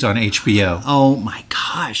series on HBO. Oh my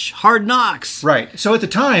gosh. Hard Knocks. Right. So at the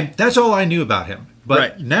time, that's all I knew about him. But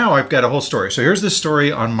Right. now I've got a whole story. So here's the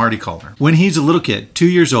story on Marty Callner. When he's a little kid, 2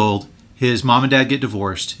 years old, his mom and dad get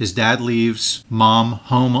divorced. His dad leaves mom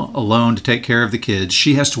home alone to take care of the kids.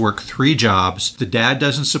 She has to work 3 jobs. The dad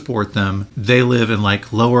doesn't support them. They live in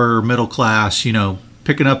like lower middle class,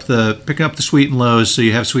 picking up the sweet and lows, so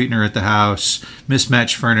you have sweetener at the house,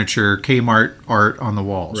 mismatched furniture, Kmart art on the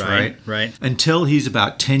walls, right? Right. Until he's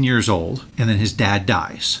about 10 years old, and then his dad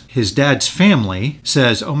dies. His dad's family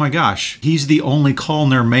says, oh my gosh, he's the only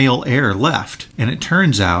Callner male heir left. And it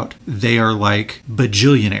turns out they are like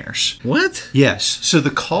bajillionaires. What? Yes. So the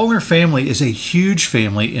Callner family is a huge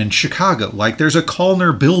family in Chicago. Like there's a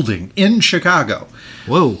Callner building in Chicago.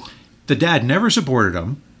 Whoa. The dad never supported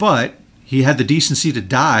him, but he had the decency to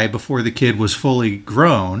die before the kid was fully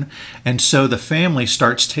grown. And so the family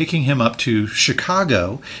starts taking him up to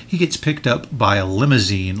Chicago. He gets picked up by a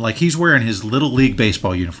limousine, like he's wearing his Little League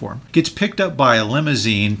baseball uniform. Gets picked up by a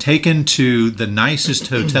limousine, taken to the nicest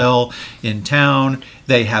hotel in town.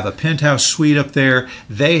 They have a penthouse suite up there.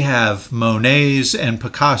 They have Monets and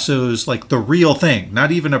Picassos, like the real thing,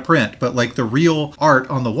 not even a print, but like the real art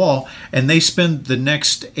on the wall. And they spend the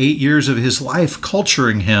next 8 years of his life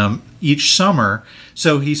culturing him each summer.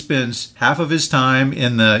 So he spends half of his time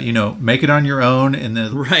in the, make it on your own in the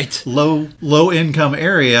Right. low income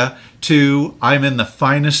area to I'm in the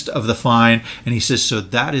finest of the fine. And he says, so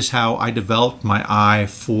that is how I developed my eye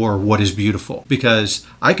for what is beautiful, because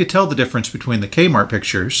I could tell the difference between the Kmart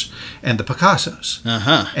pictures and the Picassos.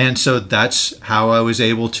 And so that's how I was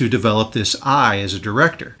able to develop this eye as a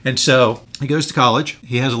director. And so he goes to college.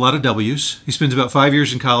 He has a lot of W's. He spends about 5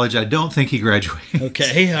 years in college. I don't think he graduates.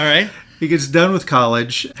 Okay. All right. He gets done with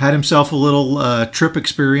college, had himself a little trip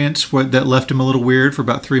experience that left him a little weird for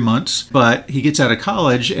about 3 months. But he gets out of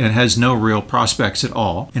college and has no real prospects at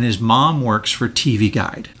all. And his mom works for TV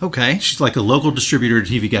Guide. Okay. She's like a local distributor to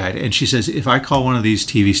TV Guide. And she says, if I call one of these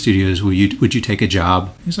TV studios, would you take a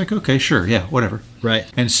job? He's like, okay, sure. Yeah, whatever. Right.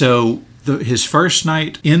 And so his first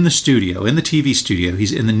night in the studio, in the TV studio,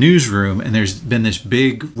 he's in the newsroom, and there's been this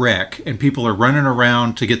big wreck, and people are running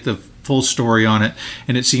around to get the full story on it,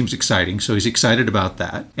 and it seems exciting. So he's excited about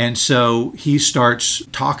that. And so he starts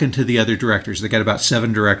talking to the other directors. They got about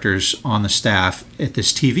 7 directors on the staff at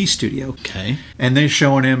this TV studio. Okay. And they're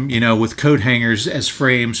showing him, with coat hangers as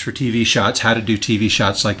frames for TV shots, how to do TV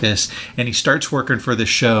shots like this. And he starts working for the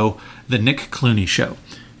show, The Nick Clooney Show.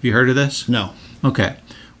 Have you heard of this? No. Okay.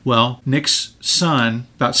 Well, Nick's son,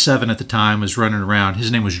 about 7 at the time, was running around.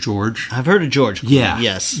 His name was George. I've heard of George. Yeah.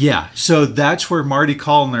 Yes. Yeah. So that's where Marty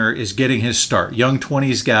Callner is getting his start. Young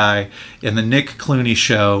 20s guy in the Nick Clooney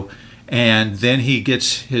Show. And then he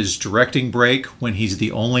gets his directing break when he's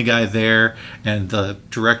the only guy there. And the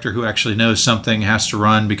director who actually knows something has to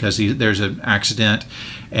run because there's an accident.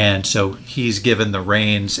 And so he's given the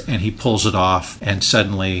reins and he pulls it off. And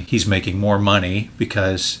suddenly he's making more money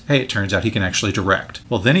because, hey, it turns out he can actually direct.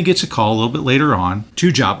 Well, then he gets a call a little bit later on,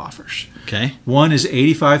 2 job offers. Okay. One is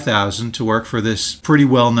 $85,000 to work for this pretty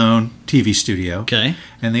well-known TV studio. Okay.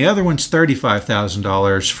 And the other one's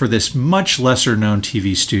 $35,000 for this much lesser-known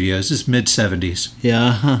TV studio. This is mid-70s.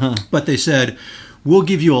 Yeah. But they said, we'll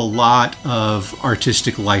give you a lot of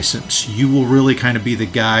artistic license. You will really kind of be the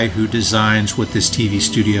guy who designs what this TV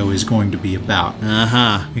studio is going to be about.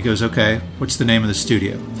 He goes, okay, what's the name of the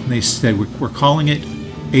studio? And they said, we're calling it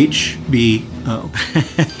HBO.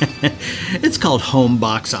 It's called Home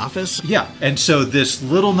Box Office. Yeah. And so this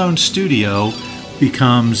little-known studio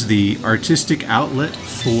becomes the artistic outlet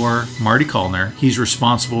for Marty Callner. He's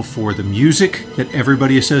responsible for the music that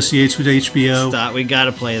everybody associates with HBO. Thought we got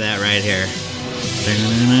to play that right here.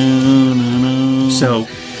 So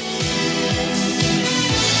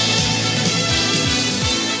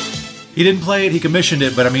He didn't play it, he commissioned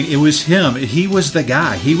it, but I mean, it was him. He was the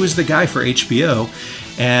guy. He was the guy for HBO.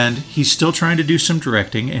 And he's still trying to do some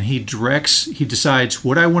directing, and he decides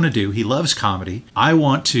what I want to do. He loves comedy. I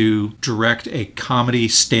want to direct a comedy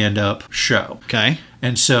stand-up show. Okay.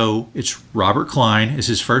 And so it's Robert Klein is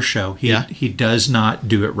his first show. He does not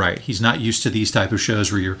do it right. He's not used to these type of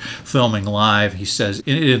shows where you're filming live. He says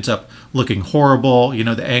it ends up looking horrible. You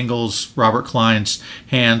know, the angles, Robert Klein's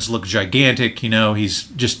hands look gigantic. You know, he's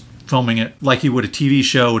just filming it like he would a TV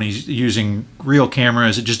show, and he's using real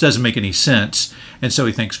cameras. It just doesn't make any sense. And so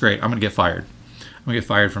he thinks, great, I'm going to get fired. I'm going to get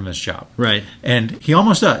fired from this job. Right. And he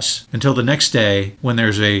almost does, until the next day when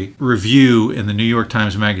there's a review in the New York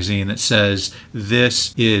Times Magazine that says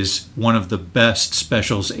this is one of the best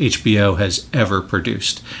specials HBO has ever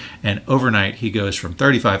produced. And overnight, he goes from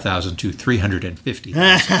 35,000 to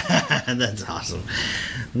 350,000. That's awesome.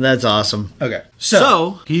 That's awesome. Okay.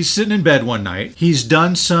 So he's sitting in bed one night. He's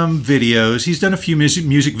done some videos. He's done a few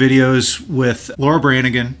music videos with Laura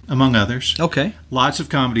Branigan, among others. Okay. Lots of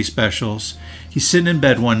comedy specials. He's sitting in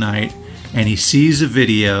bed one night, and he sees a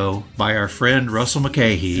video by our friend Russell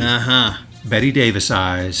McKay, Betty Davis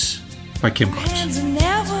Eyes, by Kim Carson. Hands are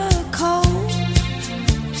never cold.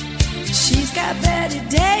 She's got Betty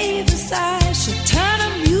Davis eyes. She'll turn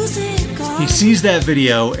her music on. He sees that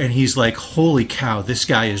video, and he's like, holy cow, this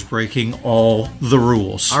guy is breaking all the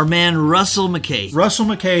rules. Our man Russell McKay. Russell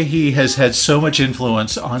McKay, he has had so much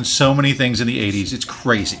influence on so many things in the 80s. It's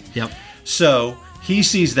crazy. Yep. So he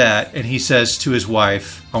sees that, and he says to his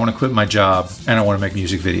wife, I want to quit my job, and I want to make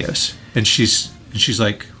music videos. And she's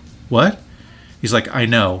like, what? He's like, I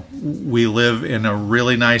know. We live in a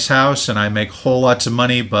really nice house, and I make whole lots of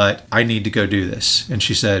money, but I need to go do this. And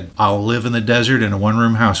she said, I'll live in the desert in a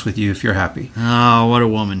one-room house with you if you're happy. Oh, what a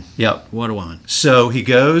woman. Yep. What a woman. So he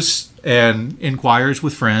goes and inquires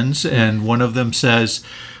with friends, and one of them says,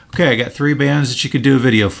 okay, I got 3 bands that you could do a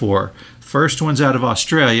video for. First one's out of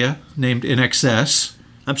Australia, named INXS.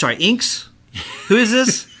 I'm sorry, Inks? Who is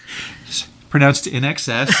this? Pronounced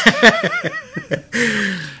INXS.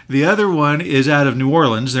 The other one is out of New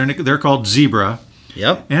Orleans. They're called Zebra.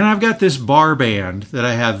 Yep. And I've got this bar band that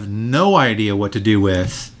I have no idea what to do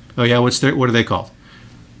with. Oh yeah, what are they called?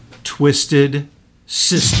 Twisted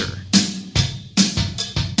Sister.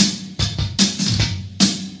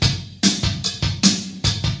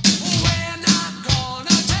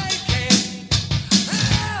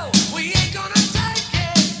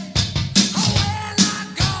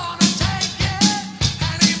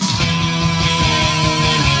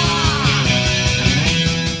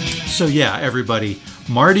 So yeah, everybody,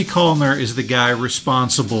 Marty Callner is the guy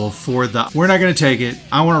responsible for the We're Not Gonna Take It,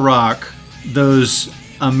 I Wanna Rock. Those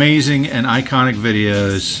amazing and iconic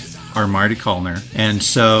videos are Marty Callner. And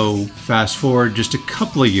so fast forward just a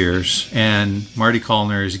couple of years, and Marty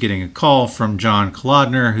Callner is getting a call from John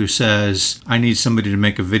Kolodner, who says, I need somebody to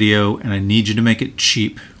make a video, and I need you to make it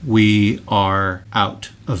cheap. We are out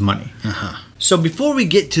of money. So before we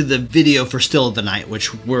get to the video for Still of the Night,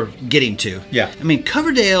 which we're getting to, Yeah. I mean,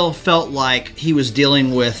 Coverdale felt like he was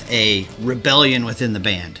dealing with a rebellion within the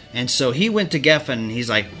band. And so he went to Geffen and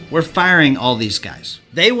he's like, we're firing all these guys.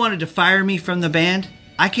 They wanted to fire me from the band.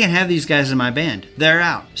 I can't have these guys in my band. They're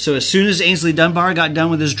out. So as soon as Ainsley Dunbar got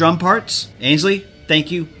done with his drum parts, Ainsley,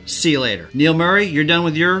 thank you. See you later. Neil Murray, you're done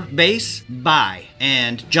with your bass? Bye.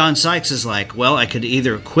 And John Sykes is like, well, I could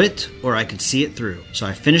either quit or I could see it through. So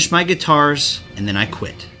I finished my guitars and then I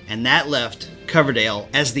quit. And that left Coverdale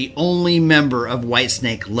as the only member of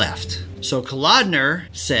Whitesnake left. So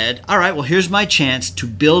Kolodner said, all right, well, here's my chance to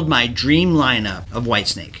build my dream lineup of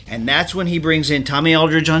Whitesnake. And that's when he brings in Tommy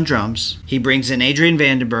Aldridge on drums. He brings in Adrian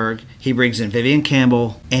Vandenberg. He brings in Vivian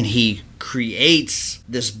Campbell. And he creates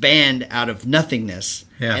this band out of nothingness.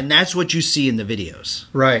 Yeah. And that's what you see in the videos.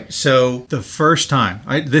 Right. So the first time,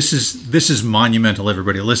 this is monumental,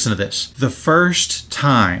 everybody. Listen to this. The first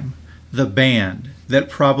time the band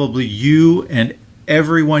that probably you and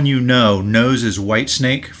everyone you know knows as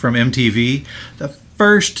Whitesnake from MTV, the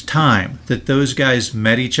first time that those guys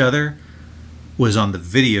met each other was on the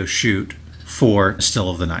video shoot for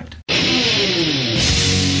Still of the Night.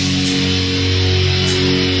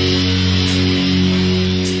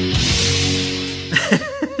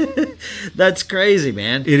 That's crazy,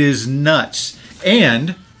 man. It is nuts.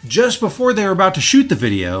 And just before they were about to shoot the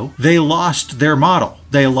video, they lost their model.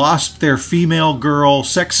 They lost their female girl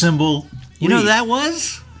sex symbol. You know who lead. that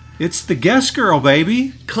was? It's the guest girl,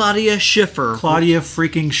 baby. Claudia Schiffer. Claudia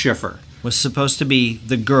freaking Schiffer. Was supposed to be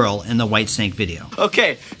the girl in the Whitesnake video.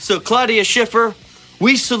 Okay, so Claudia Schiffer,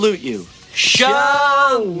 we salute you.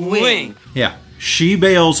 Showing. Yeah. She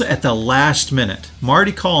bails at the last minute.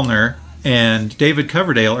 Marty Callner and David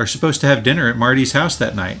Coverdale are supposed to have dinner at Marty's house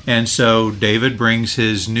that night. And so David brings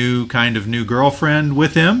his new girlfriend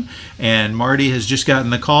with him, and Marty has just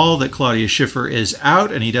gotten the call that Claudia Schiffer is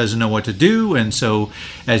out and he doesn't know what to do. And so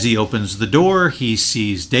as he opens the door, he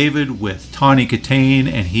sees David with Tawny Katane,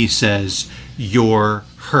 and he says, "You're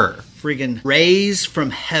her." Friggin' rays from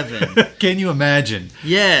heaven. Can you imagine?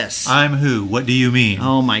 Yes. I'm who? What do you mean?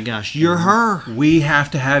 Oh my gosh, you're her. We have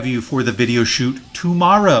to have you for the video shoot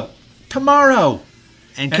tomorrow. Tomorrow.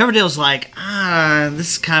 And Coverdale's like,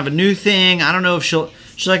 this is kind of a new thing. I don't know if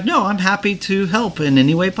she's like, no, I'm happy to help in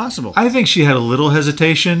any way possible. I think she had a little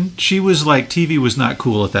hesitation. She was like, TV was not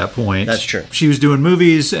cool at that point. That's true. She was doing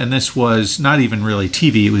movies, and this was not even really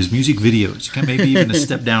TV. It was music videos. Maybe even a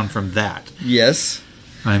step down from that. Yes.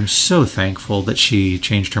 I'm so thankful that she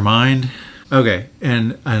changed her mind. Okay,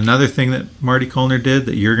 and another thing that Marty Callner did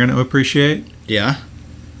that you're going to appreciate. Yeah.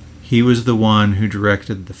 He was the one who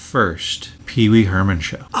directed the first Pee Wee Herman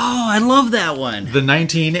show. Oh, I love that one. The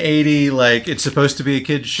 1980, like, it's supposed to be a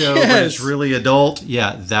kid's show, but it's really adult.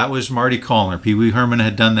 Yeah, that was Marty Callner. Pee Wee Herman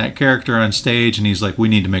had done that character on stage, and he's like, we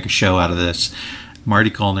need to make a show out of this.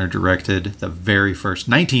 Marty Callner directed the very first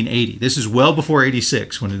 1980. This is well before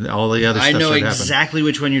 86 when all the other stuff I know started exactly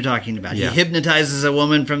which one you're talking about. Yeah. He hypnotizes a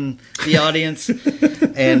woman from the audience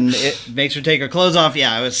and it makes her take her clothes off.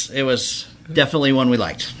 Yeah, it was definitely one we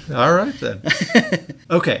liked. happening. All right, then.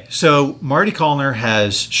 Okay, so Marty Callner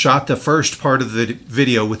has shot the first part of the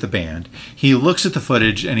video with the band. He looks at the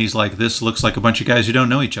footage and he's like, this looks like a bunch of guys who don't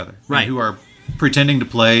know each other. Right. Who are pretending to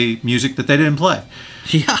play music that they didn't play.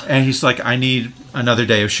 Yeah. And he's like, I need another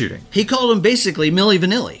day of shooting. He called him basically Milli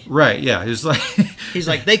Vanilli. Right, yeah. He's like... He's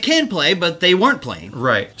like, they can play, but they weren't playing.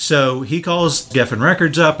 Right. So he calls Geffen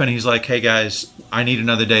Records up and he's like, hey guys, I need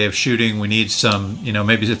another day of shooting. We need some,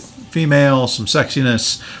 maybe a female, some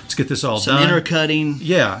sexiness. Let's get this all Some done. intercutting.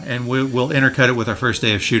 Yeah, and we'll intercut it with our first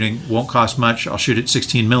day of shooting. Won't cost much. I'll shoot it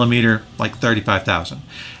 16 millimeter, like $35,000.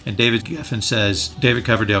 And David Geffen says David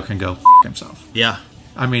Coverdale can go f*** himself. Yeah.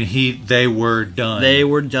 I mean, they were done. They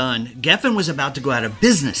were done. Geffen was about to go out of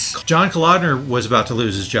business. John Kalodner was about to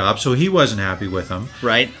lose his job, so he wasn't happy with him.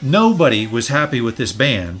 Right. Nobody was happy with this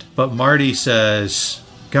band, but Marty says,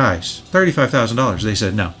 guys, $35,000. They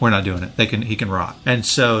said, no, we're not doing it. He can rot. And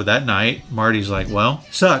so that night, Marty's like, well,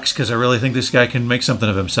 sucks, because I really think this guy can make something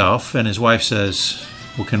of himself. And his wife says,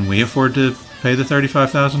 well, can we afford to pay the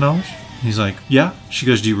 $35,000? He's like, yeah. She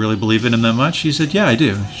goes, do you really believe in him that much? He said, yeah, I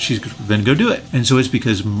do. She's then go do it. And so it's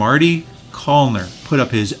because Marty Callner put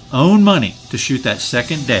up his own money to shoot that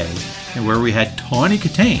second day, and where we had Tawny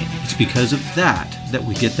Katane, it's because of that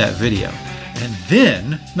we get that video. And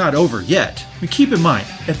then, it's not over yet. I mean, keep in mind,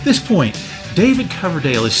 at this point, David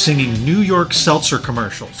Coverdale is singing New York seltzer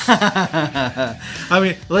commercials. I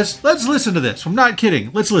mean, let's listen to this. I'm not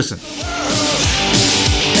kidding. Let's listen. There's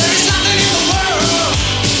nothing in the world.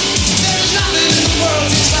 There's nothing in the world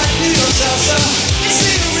tastes like New York salsa. It's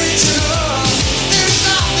the original. There's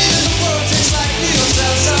nothing in the world tastes like New York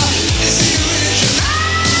salsa. It's the original.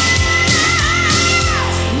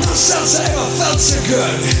 No salsa ever felt so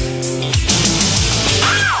good.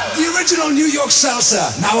 The original New York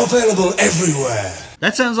salsa, now available everywhere.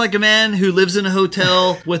 That sounds like a man who lives in a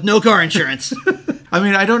hotel with no car insurance. I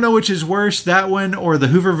mean, I don't know which is worse, that one or the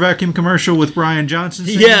Hoover vacuum commercial with Brian Johnson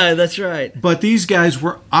singing. Yeah, that's right. But these guys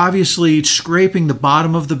were obviously scraping the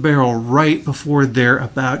bottom of the barrel right before they're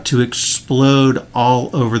about to explode all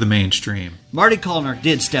over the mainstream. Marty Callner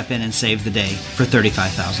did step in and save the day for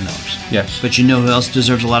 $35,000. Yes. But you know who else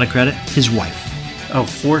deserves a lot of credit? His wife. Oh,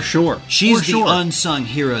 for sure. She's For the sure. unsung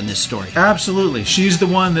hero in this story. Absolutely. She's the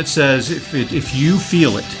one that says, if you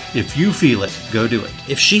feel it, go do it.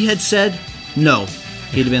 If she had said no,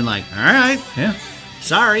 he'd have been like, all right, Yeah.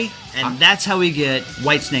 sorry. And that's how we get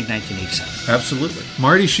Whitesnake 1987. Absolutely.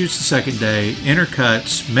 Marty shoots the second day,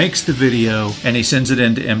 intercuts, makes the video, and he sends it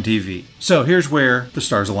into MTV. So here's where the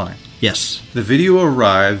stars align. Yes. The video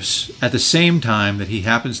arrives at the same time that he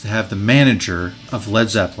happens to have the manager of Led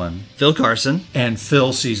Zeppelin, Phil Carson. and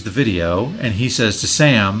Phil sees the video, and he says to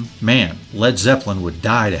Sam, man, Led Zeppelin would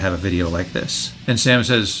die to have a video like this. And Sam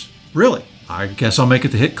says, really? I guess I'll make it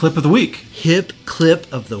the hit clip of the week. Hip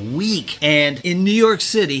clip of the week. And in New York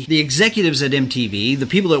City, the executives at MTV, the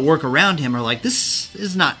people that work around him are like, this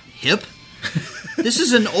is not hip. This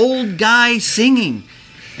is an old guy singing.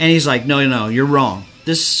 And he's like, no, you're wrong.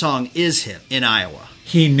 This song is hip in Iowa.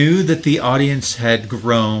 He knew that the audience had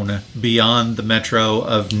grown beyond the metro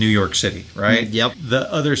of New York City, right? Yep.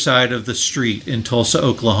 The other side of the street in Tulsa,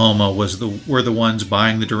 Oklahoma were the ones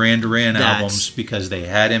buying the Duran Duran albums because they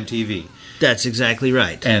had MTV. That's exactly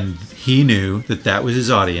right. And he knew that was his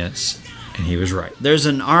audience. And he was right. There's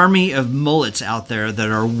an army of mullets out there that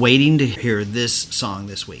are waiting to hear this song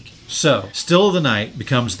this week. So, Still of the Night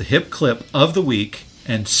becomes the hip clip of the week,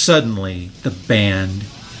 and suddenly the band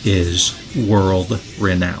is world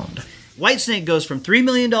renowned. Whitesnake goes from $3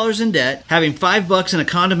 million in debt, having $5 and a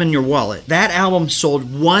condom in your wallet. That album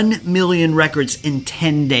sold 1 million records in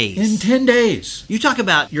 10 days. In 10 days. You talk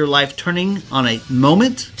about your life turning on a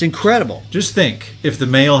moment. It's incredible. Just think if the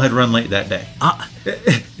mail had run late that day.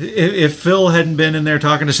 If Phil hadn't been in there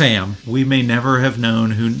talking to Sam, we may never have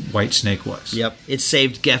known who Whitesnake was. Yep. It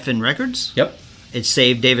saved Geffen Records. Yep. It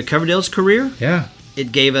saved David Coverdale's career. Yeah.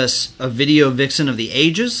 It gave us a video vixen of the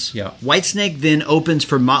ages. Yeah. Whitesnake then opens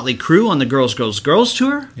for Motley Crue on the Girls, Girls, Girls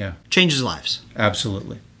tour. Yeah. Changes lives.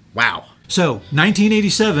 Absolutely. Wow. So,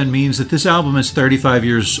 1987 means that this album is 35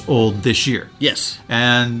 years old this year. Yes.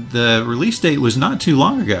 And the release date was not too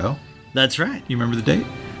long ago. That's right. You remember the date?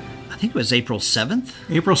 I think it was April 7th.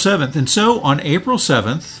 April 7th. And so on April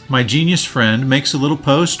 7th, my genius friend makes a little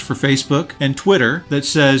post for Facebook and Twitter that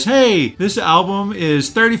says, hey, this album is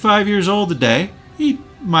 35 years old today. He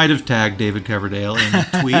might have tagged David Coverdale in the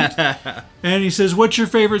tweet. And he says, what's your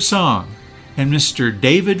favorite song? And Mr.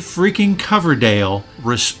 David freaking Coverdale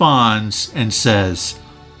responds and says,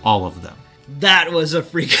 all of them. That was a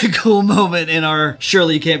freaking cool moment in our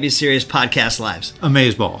Surely You Can't Be Serious podcast lives.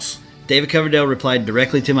 Amazeballs. David Coverdale replied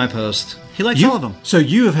directly to my post. He likes all of them. So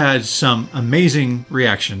you have had some amazing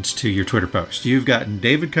reactions to your Twitter post. You've gotten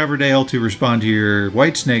David Coverdale to respond to your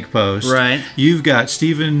Whitesnake post. Right. You've got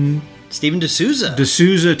Steven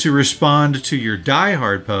D'Souza to respond to your Die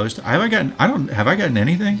Hard post. Have I gotten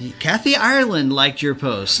anything? Kathy Ireland liked your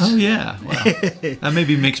post. Oh yeah. Wow. That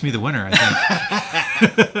maybe makes me the winner, I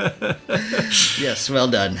think. Yes, well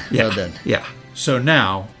done. Yeah. Well done. Yeah. So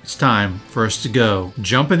now it's time for us to go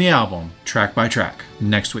jump in the album track by track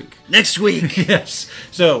next week. Next week. Yes.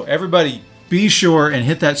 So everybody, be sure and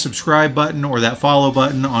hit that subscribe button or that follow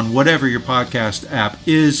button on whatever your podcast app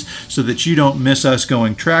is so that you don't miss us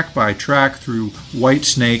going track by track through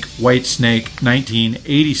Whitesnake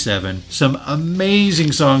 1987. Some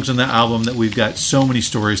amazing songs on that album that we've got so many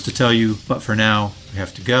stories to tell you. But for now, we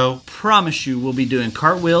have to go. Promise you we'll be doing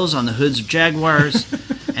cartwheels on the hoods of Jaguars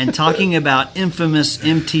and talking about infamous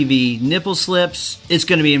MTV nipple slips. It's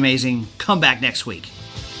going to be amazing. Come back next week.